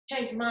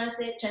Change your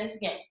mindset, change the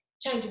game.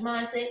 Change your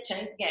mindset,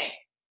 change the game.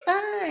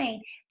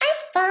 Fine. I'm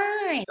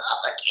fine.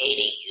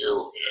 Suffocating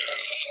you.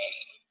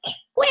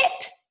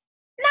 Quit.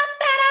 Knock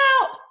that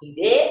out. You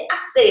did? I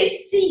said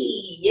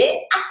see, yeah.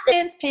 I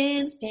said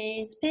Pins.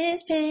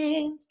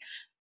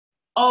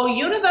 oh,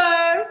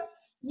 universe,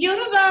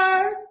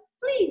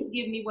 please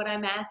give me what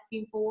I'm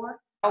asking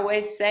for. I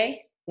always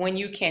say, when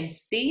you can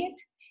see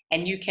it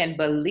and you can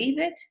believe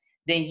it,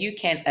 then you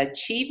can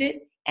achieve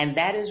it, and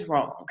that is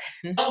wrong.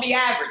 Don't be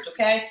average,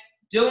 okay?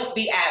 Don't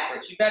be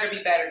average. You better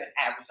be better than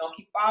average. Don't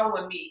keep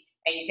following me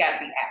and you gotta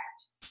be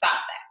average. Stop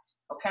that,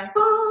 okay?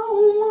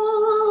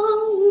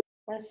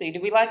 Let's see,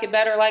 do we like it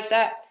better like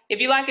that? If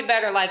you like it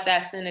better like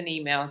that, send an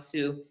email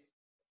to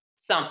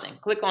something.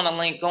 Click on a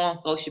link, go on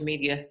social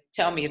media.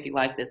 Tell me if you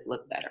like this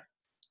look better.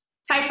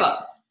 Type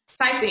up,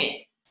 type in,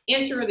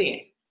 enter it in.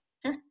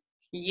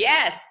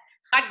 Yes,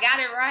 I got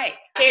it right.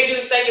 I can't do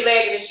the stanky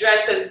leg in this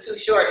dress because it's too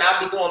short, and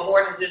I'll be doing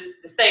more than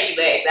just the stanky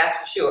leg, that's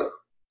for sure.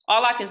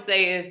 All I can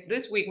say is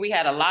this week we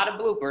had a lot of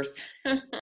bloopers.